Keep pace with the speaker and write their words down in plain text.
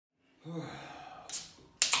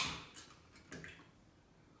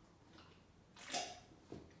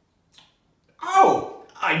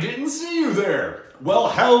I didn't see you there. Well,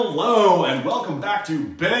 hello, and welcome back to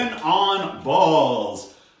Ben on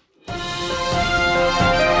Balls.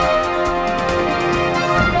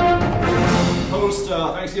 Post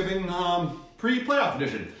Thanksgiving pre-playoff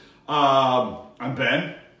edition. I'm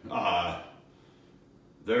Ben.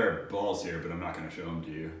 There are balls here, but I'm not going to show them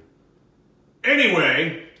to you.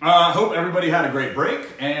 Anyway, hope everybody had a great break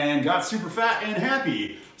and got super fat and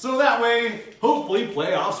happy. So that way, hopefully,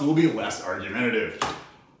 playoffs will be less argumentative.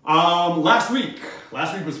 Last week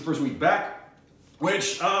was the first week back,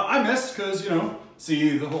 which I missed because,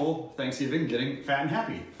 see the whole Thanksgiving getting fat and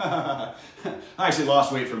happy. I actually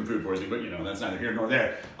lost weight from food poisoning, but that's neither here nor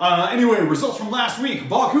there. Anyway, results from last week.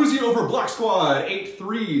 Balkuzi over Black Squad,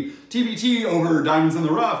 8-3. TBT over Diamonds in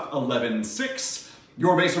the Rough, 11-6.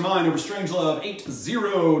 Your Base or Mine over Strangelove,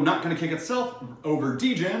 8-0. Not Gonna Kick Itself over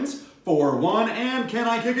D-Gens, 4-1. And Can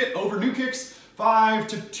I Kick It over New Kicks,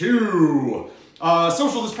 5-2.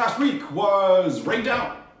 Social this past week was rained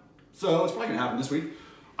out, so it's probably gonna happen this week.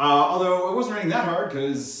 Although it wasn't raining that hard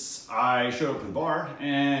because I showed up to the bar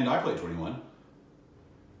and I played 21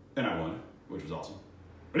 and I won, which was awesome.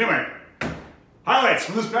 But anyway, highlights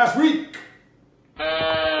from this past week.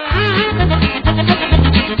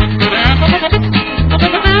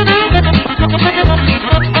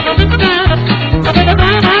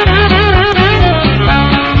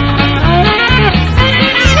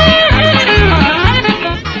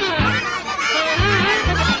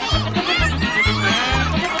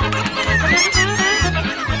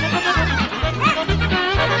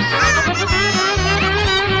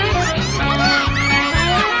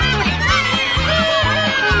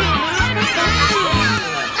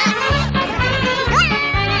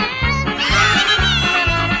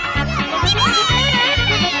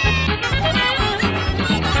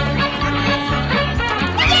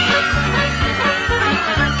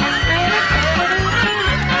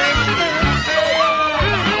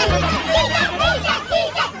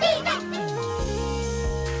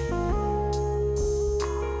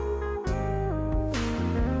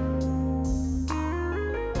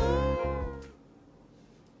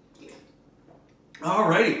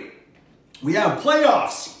 Alrighty, we have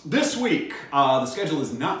playoffs this week. The schedule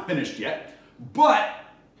is not finished yet, but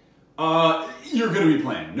you're going to be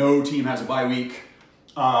playing. No team has a bye week.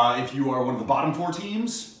 If you are one of the bottom 4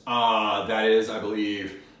 teams, that is, I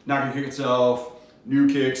believe, Not Gonna Kick Itself, New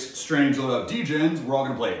Kicks, Strangelove, D-Gens, we're all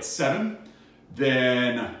going to play at 7.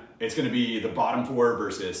 Then it's going to be the bottom 4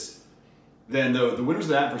 versus, then the winners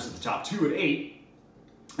of that versus the top 2 at 8.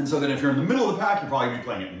 And so then if you're in the middle of the pack, you're probably going to be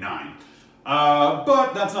playing at 9.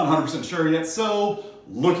 But that's not 100% sure yet, so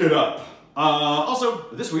look it up. Also,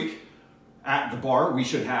 this week at the bar, we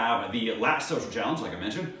should have the last social challenge, like I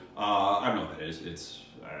mentioned. I don't know what that is.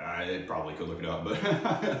 I probably could look it up, but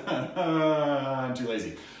I'm too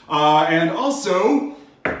lazy. And also,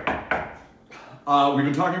 we've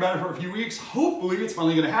been talking about it for a few weeks. Hopefully, it's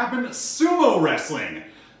finally going to happen. Sumo wrestling.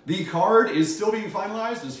 The card is still being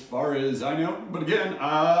finalized, as far as I know. But again,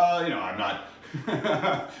 I'm not.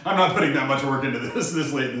 I'm not putting that much work into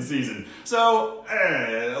this late in the season. So,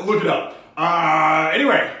 look it up.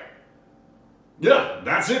 Anyway, yeah,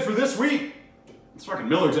 that's it for this week. It's fucking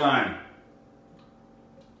Miller time.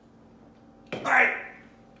 All right,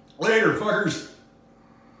 later, fuckers.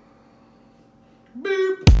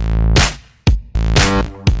 Beep.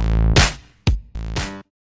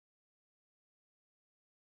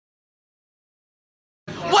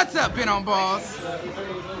 What's up, Ben on Balls?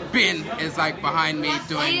 Ben is like behind me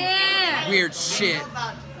doing weird shit.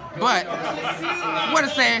 But what to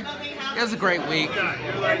say, it was a great week.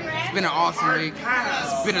 It's been an awesome week.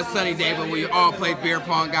 It's been a sunny day, but we all played beer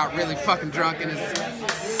pong, got really fucking drunk in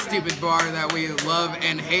this stupid bar that we love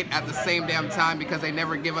and hate at the same damn time because they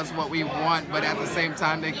never give us what we want, but at the same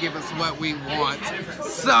time they give us what we want.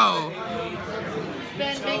 So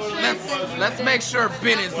let's make sure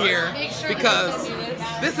Ben is here because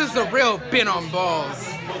this is the real Ben on Balls,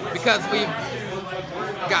 because we've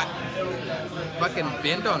got fucking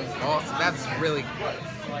Ben on Balls. That's really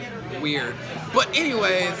weird. But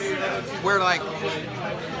anyways, we're like,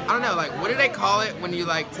 I don't know, like, what do they call it when you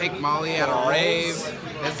like take Molly at a rave?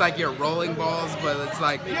 It's like you're rolling balls, but it's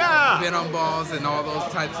like Ben on Balls and all those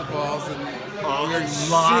types of balls and weird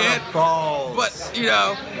shit. Balls. But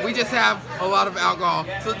we just have a lot of alcohol.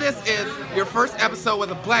 So this is your first episode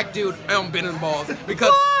with a black dude on Ben and Balls,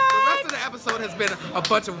 because the rest of the episode has been a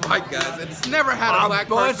bunch of white guys. It's never had a black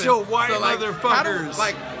person. A bunch of white so, like, motherfuckers.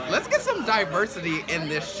 let's get some diversity in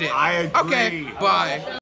this shit. I agree. Okay, bye.